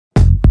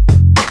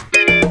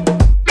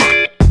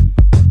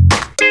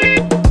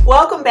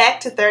back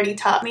to 30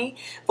 Taught Me.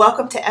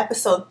 Welcome to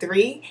episode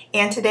 3,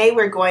 and today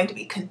we're going to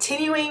be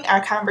continuing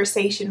our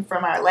conversation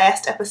from our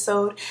last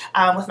episode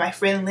with my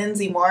friend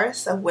Lindsay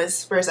Morris of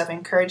Whispers of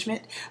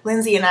Encouragement.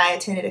 Lindsay and I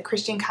attended a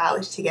Christian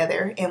college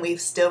together, and we've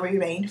still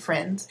remained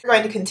friends. We're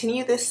going to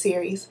continue this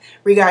series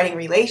regarding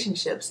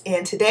relationships,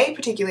 and today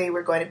particularly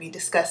we're going to be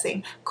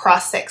discussing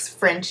cross-sex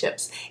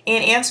friendships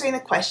and answering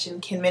the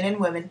question, can men and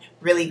women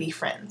really be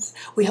friends?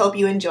 We hope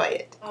you enjoy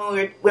it.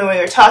 When we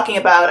were talking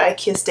about I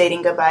Kissed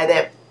Dating Goodbye,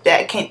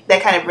 that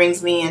kind of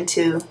brings me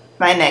into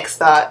my next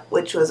thought,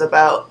 which was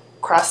about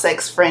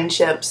cross-sex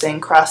friendships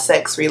and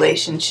cross-sex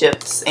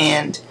relationships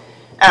and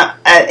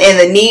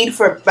the need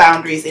for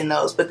boundaries in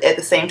those, but at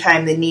the same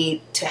time the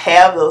need to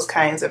have those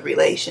kinds of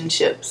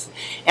relationships.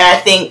 And I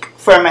think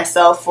for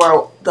myself,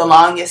 for the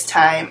longest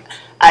time,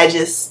 I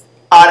just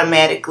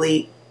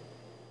automatically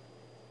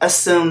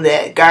assumed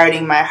that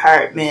guarding my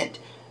heart meant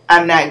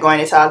I'm not going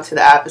to talk to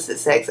the opposite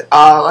sex at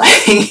all.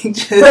 Like,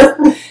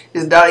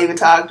 just don't even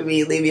talk to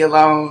me, leave me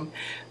alone,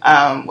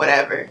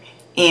 whatever.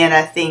 And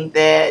I think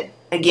that,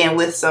 again,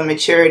 with some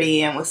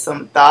maturity and with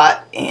some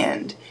thought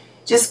and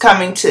just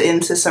coming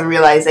into some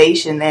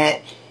realization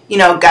that, you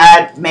know,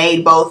 God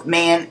made both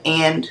man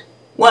and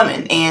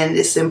woman, and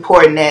it's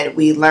important that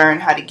we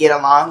learn how to get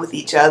along with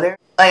each other.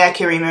 Like, I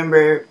can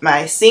remember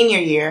my senior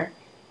year,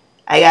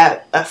 I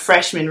got a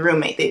freshman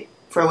roommate.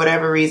 For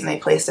whatever reason, they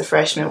placed a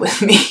freshman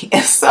with me.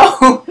 And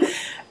so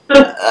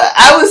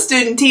I was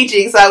student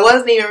teaching, so I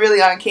wasn't even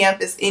really on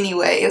campus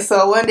anyway. And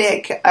so one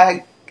day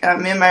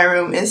I'm in my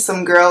room, and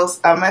some girls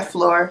on my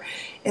floor,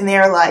 and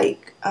they're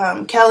like,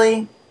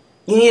 Kelly,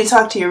 you need to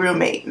talk to your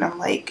roommate. And I'm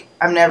like,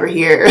 I'm never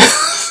here.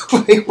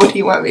 What do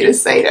you want me to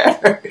say to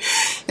her?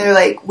 And they're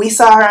like, we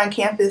saw her on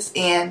campus,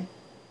 and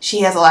she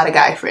has a lot of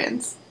guy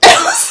friends.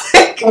 I was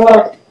like,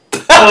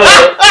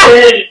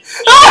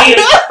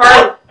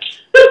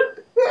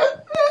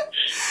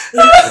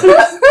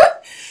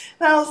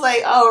 and I was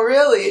like, oh,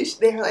 really?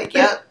 They were like,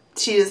 yep,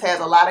 she just has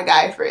a lot of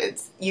guy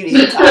friends. You need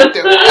to talk to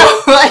her.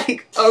 I'm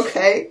like,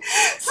 okay.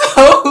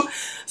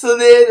 So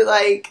then,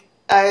 like,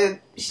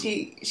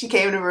 she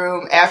came in the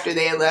room after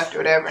they had left or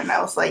whatever, and I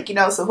was like, you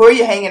know, so who are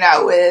you hanging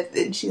out with?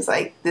 And she's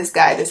like, this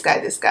guy, this guy,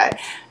 this guy. And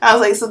I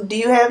was like, so do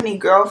you have any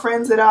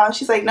girlfriends at all? And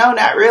she's like, no,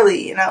 not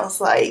really. And I was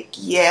like,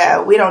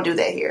 yeah, we don't do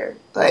that here.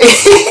 Like,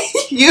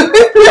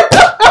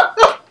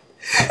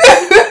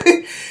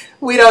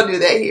 we don't do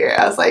that here.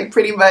 I was like,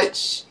 pretty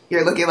much,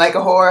 you're looking like a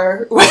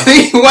whore, whether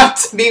you want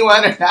to be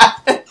one or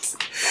not.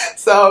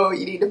 So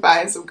you need to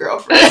find some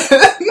girlfriends.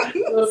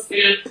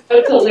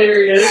 That's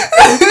hilarious.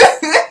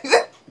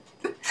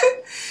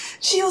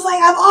 She was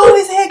like, I've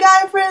always had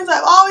guy friends.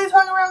 I've always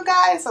hung around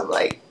guys. I'm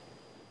like,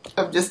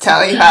 I'm just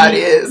telling you how it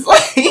is.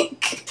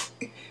 Like,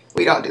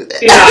 we don't do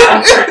that.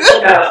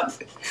 Yeah.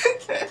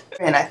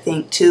 And I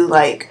think, too,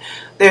 like,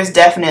 there's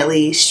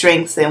definitely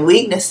strengths and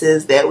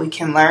weaknesses that we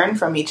can learn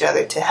from each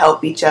other to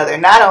help each other,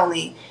 not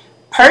only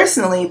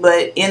personally,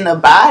 but in the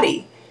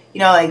body. You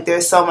know, like,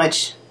 there's so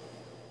much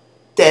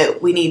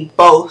that we need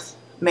both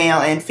male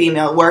and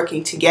female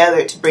working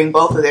together to bring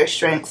both of their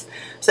strengths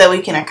so that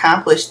we can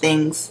accomplish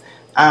things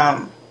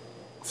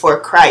for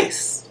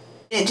Christ.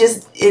 And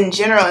just in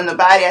general in the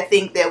body, I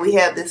think that we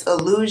have this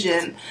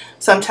illusion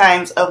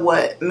sometimes of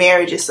what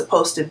marriage is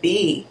supposed to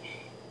be.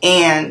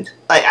 And,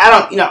 like, I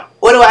don't, you know,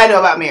 what do I know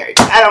about marriage?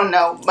 I don't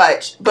know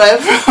much, but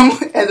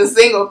as a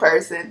single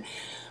person.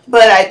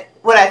 But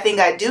what I think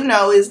I do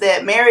know is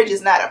that marriage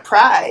is not a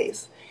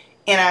prize.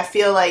 And I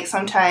feel like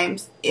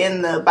sometimes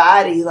in the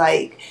body,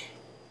 like,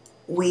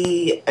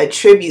 we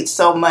attribute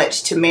so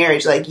much to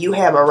marriage, like, you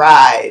have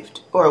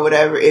arrived or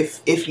whatever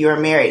if you're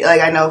married.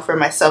 Like, I know for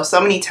myself, so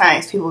many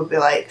times people would be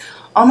like,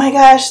 oh my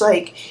gosh,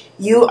 like,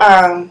 you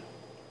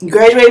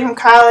graduated from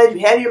college, you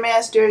have your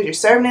master's, you're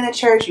serving in the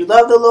church, you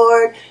love the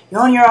Lord, you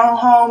own your own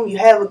home, you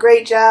have a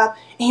great job,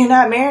 and you're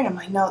not married. I'm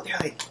like, no. They're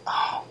like,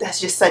 oh,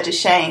 that's just such a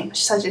shame.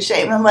 Such a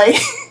shame. And I'm like,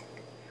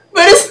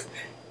 but it's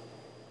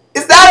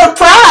not a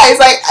prize.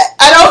 Like,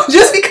 I don't,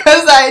 just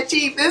because I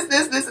achieved this,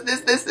 and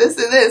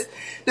this,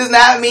 does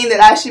not mean that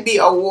I should be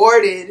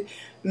awarded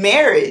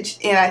marriage.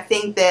 And I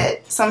think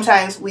that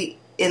sometimes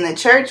in the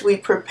church, we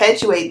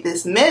perpetuate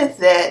this myth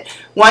that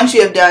once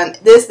you have done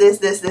this,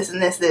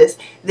 and this,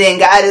 then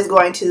God is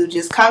going to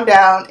just come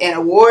down and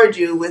award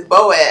you with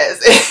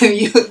Boaz, and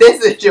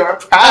this is your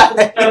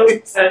prize.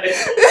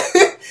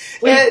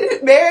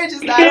 And marriage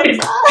is not a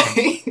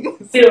prize.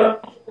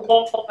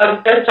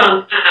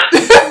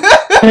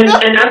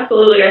 And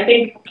absolutely, I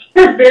think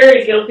we're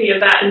very guilty of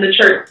that in the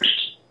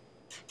church,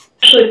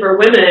 especially for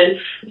women,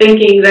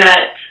 thinking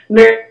that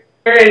marriage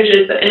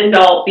is the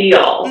end-all,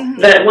 be-all. Mm-hmm.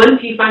 That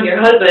once you find your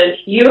husband,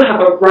 you have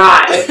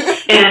arrived.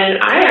 And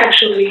I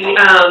actually,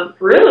 I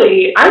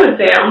would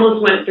say I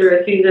almost went through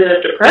a season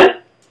of depression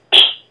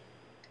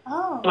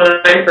when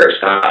I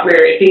first got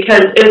married,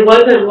 because it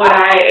wasn't what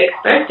I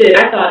expected.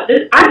 I thought,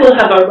 I will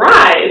have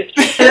arrived,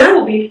 and I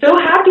will be so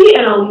happy,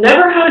 and I'll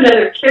never have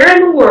another care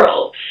in the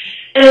world.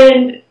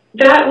 And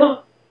that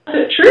was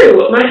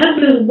true. My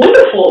husband is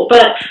wonderful,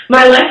 but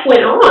my life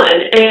went on.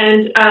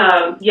 And,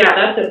 yeah,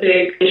 that's a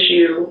big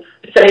issue,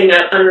 setting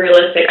up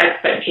unrealistic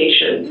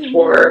expectations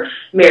for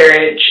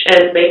marriage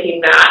and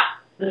making that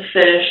the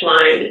finish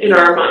line in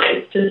our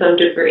minds to some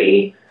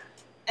degree.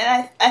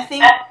 And I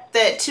think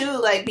that, too,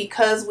 like,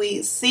 because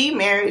we see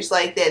marriage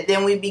like that,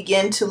 then we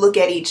begin to look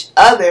at each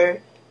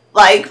other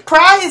like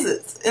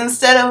prizes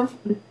instead of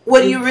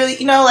what you really,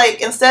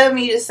 like, instead of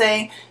me just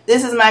saying,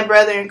 this is my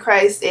brother in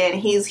Christ and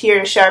he's here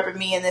to sharpen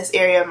me in this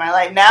area of my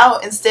life. Now,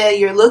 instead,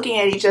 you're looking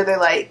at each other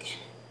like,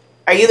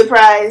 are you the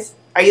prize?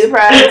 Are you the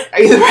prize?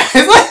 Are you the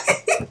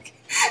prize?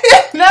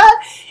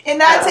 and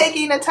not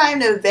taking the time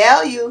to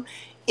value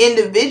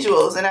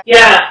individuals. And I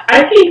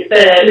think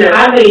that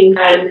having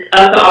friends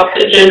of the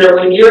opposite gender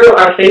when you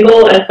are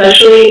single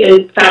especially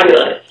is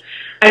fabulous.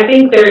 I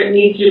think there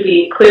needs to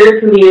be clear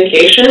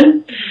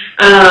communication.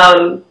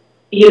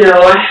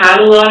 I had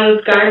a lot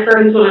of guy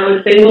friends when I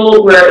was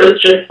single where it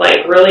was just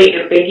like really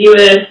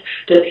ambiguous.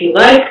 Does he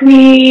like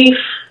me?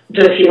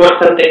 Does he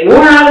want something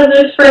more out of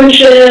this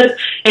friendship?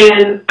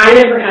 And I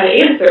never had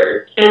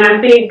answers. And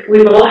I think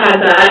we've all had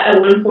that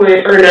at one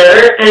point or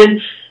another.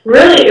 And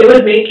really, it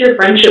would make your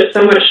friendship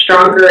so much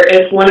stronger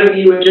if one of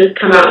you would just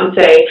come out and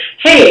say,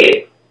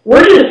 hey,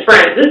 we're just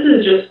friends. This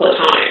is just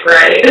platonic,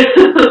 right?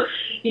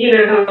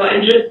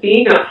 And just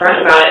being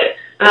upfront about it.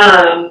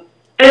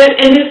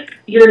 And if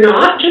you're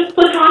not just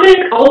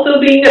platonic, also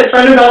being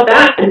upfront about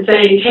that and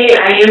saying, hey,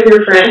 I am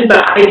your friend,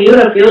 but I do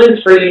have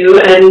feelings for you,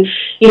 and,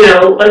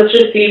 let's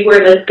just see where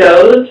this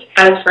goes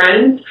as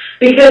friends,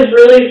 because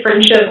really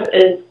friendship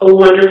is a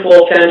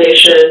wonderful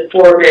foundation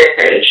for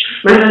marriage.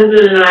 My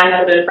husband and I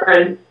have been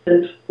friends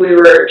since we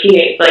were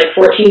teenage, like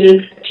 14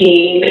 and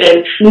 15,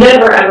 and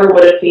never ever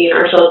would have seen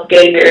ourselves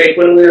getting married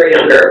when we were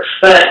younger.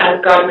 But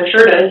as God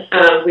matured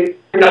us, we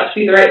turned out to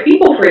be the right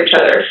people for each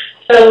other.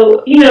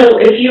 So,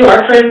 if you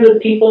are friends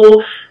with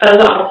people of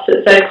the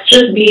opposite sex,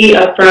 just be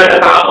upfront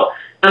about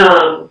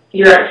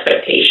your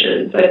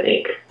expectations, I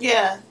think.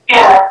 Yeah,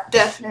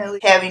 definitely.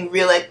 Having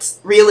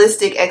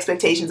realistic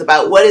expectations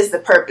about what is the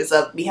purpose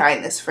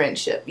behind this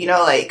friendship.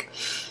 Like,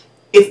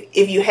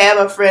 if you have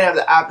a friend of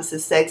the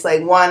opposite sex,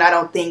 like, one, I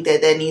don't think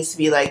that needs to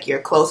be like your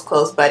close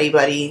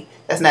buddy.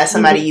 That's not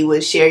somebody you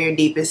would share your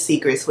deepest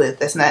secrets with.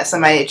 That's not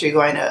somebody that you're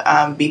going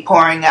to be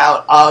pouring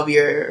out all of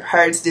your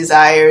heart's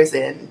desires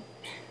and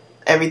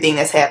everything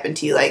that's happened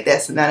to you. Like,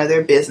 that's none of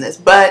their business.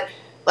 But,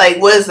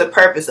 like, what is the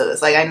purpose of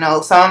this? Like, I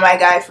know some of my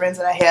guy friends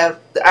that I have,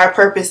 our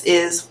purpose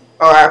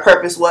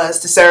was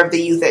to serve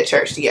the youth at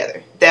church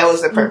together. That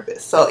was the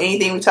purpose. So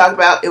anything we talked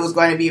about, it was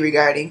going to be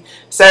regarding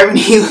serving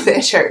the youth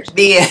at church.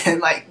 The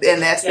end.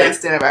 And that's the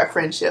extent of our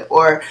friendship.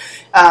 Or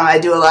I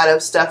do a lot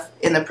of stuff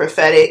in the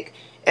prophetic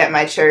at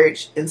my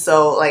church, and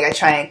so, like, I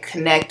try and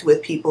connect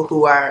with people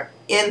who are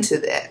into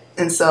that.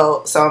 And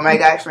so some of my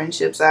guy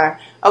friendships are,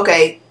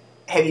 okay,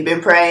 have you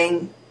been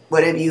praying?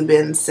 What have you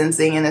been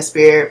sensing in the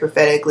spirit,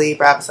 prophetically,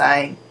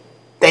 prophesying?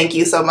 Thank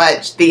you so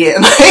much. The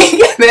end.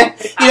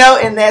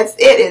 And that's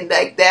it. And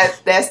like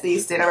that's the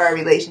extent of our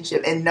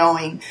relationship, and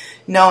knowing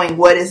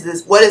what is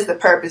the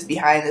purpose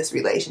behind this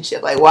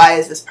relationship? Like, why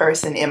is this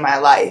person in my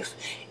life?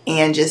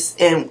 And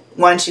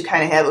once you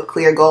kind of have a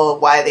clear goal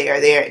of why they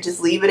are there, just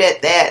leave it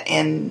at that,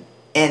 and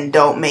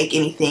don't make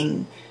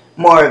anything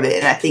more of it.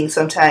 And I think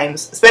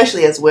sometimes,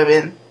 especially as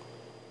women,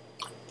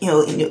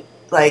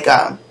 like,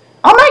 oh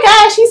my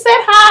gosh, she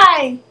said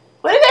hi.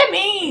 What did that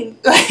mean?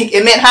 Like,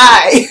 it meant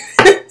hi.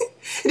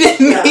 It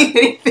didn't mean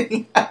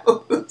anything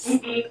else.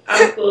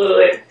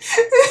 Absolutely.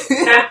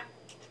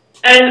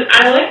 And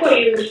I like what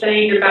you were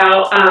saying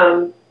about,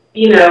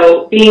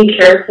 being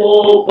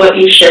careful what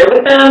you share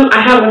with them.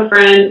 I have a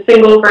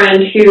single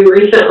friend who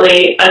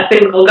recently, a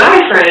single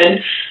guy friend,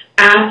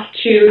 asked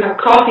to have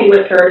coffee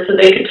with her so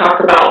they could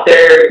talk about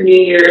their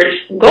New Year's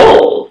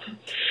goals.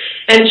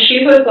 And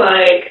she was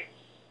like,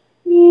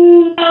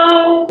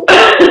 no,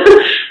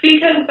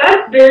 because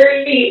that's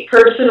very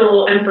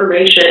personal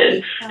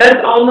information.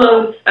 That's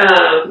almost,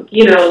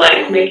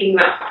 like making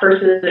that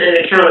person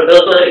an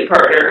accountability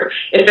partner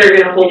if they're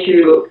going to hold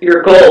to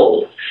your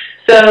goals.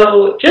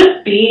 So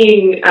just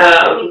being,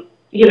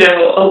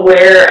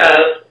 aware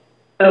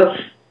of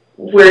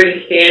where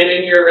you stand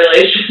in your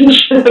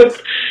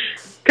relationship.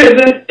 Because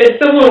if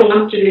someone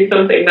wants to do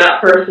something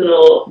that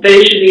personal,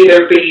 they should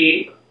either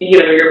be,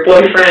 your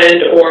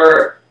boyfriend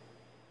or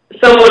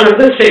someone of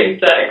the same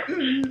sex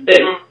that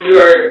you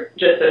are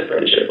just in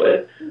friendship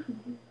with.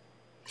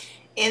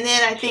 And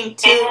then I think,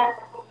 too,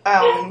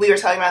 we were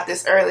talking about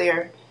this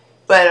earlier,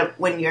 but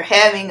when you're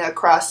having a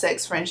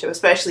cross-sex friendship,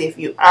 especially if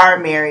you are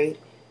married,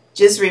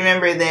 just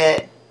remember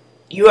that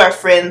you are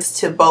friends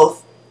to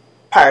both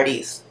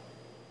parties.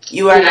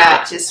 You are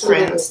not just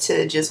friends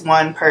to just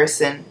one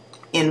person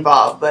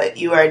involved, but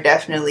you are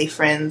definitely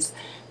friends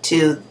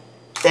to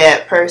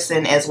that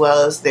person as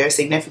well as their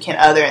significant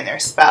other and their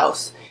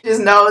spouse.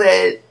 Just know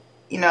that,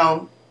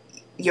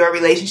 your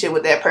relationship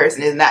with that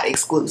person is not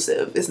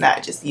exclusive. It's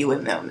not just you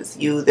and them. It's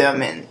you,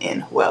 them,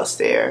 and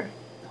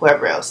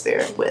whoever else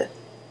they're with.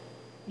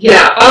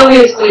 Yeah,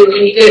 obviously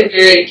when you get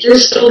married, you're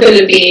still going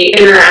to be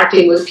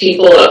interacting with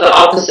people of the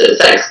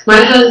opposite sex.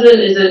 My husband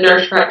is in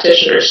nurse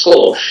practitioner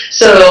school,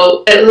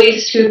 so at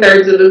least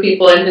 2/3 of the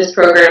people in his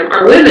program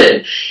are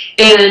women.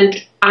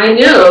 And I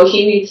know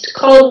he needs to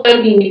call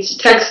them, he needs to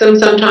text them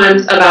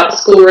sometimes about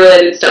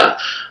school-related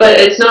stuff, but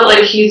it's not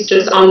like he's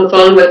just on the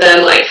phone with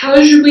them like, how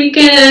was your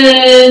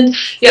weekend?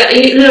 Yeah,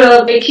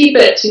 they keep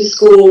it to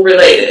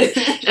school-related.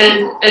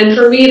 And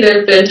for me, there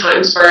have been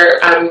times where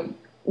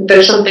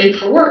there's something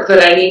for work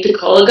that I need to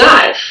call a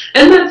guy,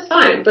 and that's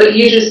fine. But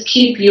you just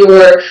keep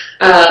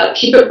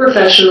it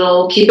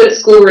professional, keep it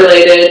school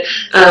related.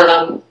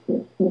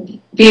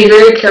 Be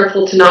very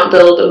careful to not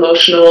build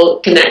emotional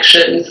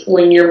connections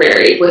when you're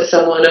married with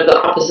someone of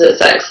the opposite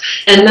sex,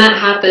 and that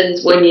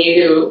happens when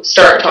you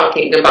start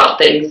talking about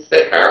things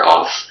that are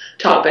off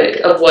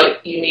topic of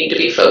what you need to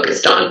be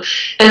focused on.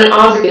 And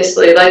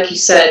obviously, like you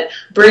said,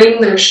 bring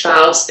their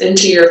spouse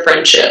into your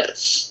friendship.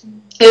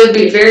 It would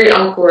be very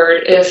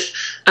awkward if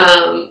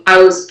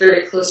I was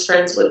very close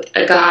friends with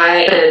a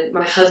guy and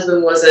my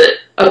husband wasn't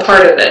a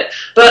part of it.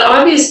 But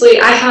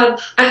obviously, I have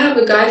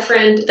a guy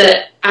friend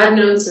that I've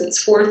known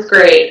since 4th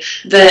grade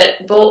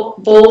that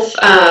both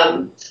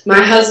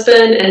my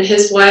husband and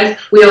his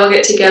wife, we all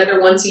get together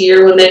once a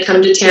year when they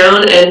come to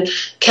town and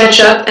catch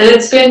up, and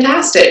it's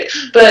fantastic.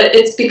 But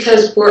it's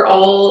because we're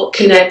all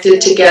connected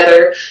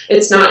together.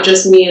 It's not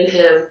just me and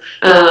him.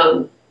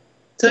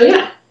 So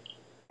yeah.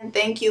 And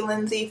thank you,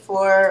 Lindsay,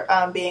 for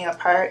being a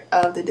part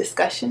of the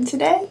discussion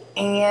today.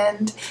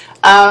 And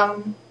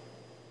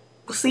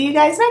we'll see you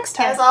guys next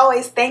time. As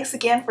always, thanks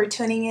again for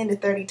tuning in to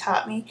 30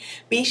 Taught Me.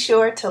 Be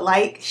sure to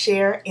like,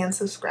 share, and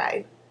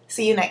subscribe.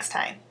 See you next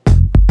time.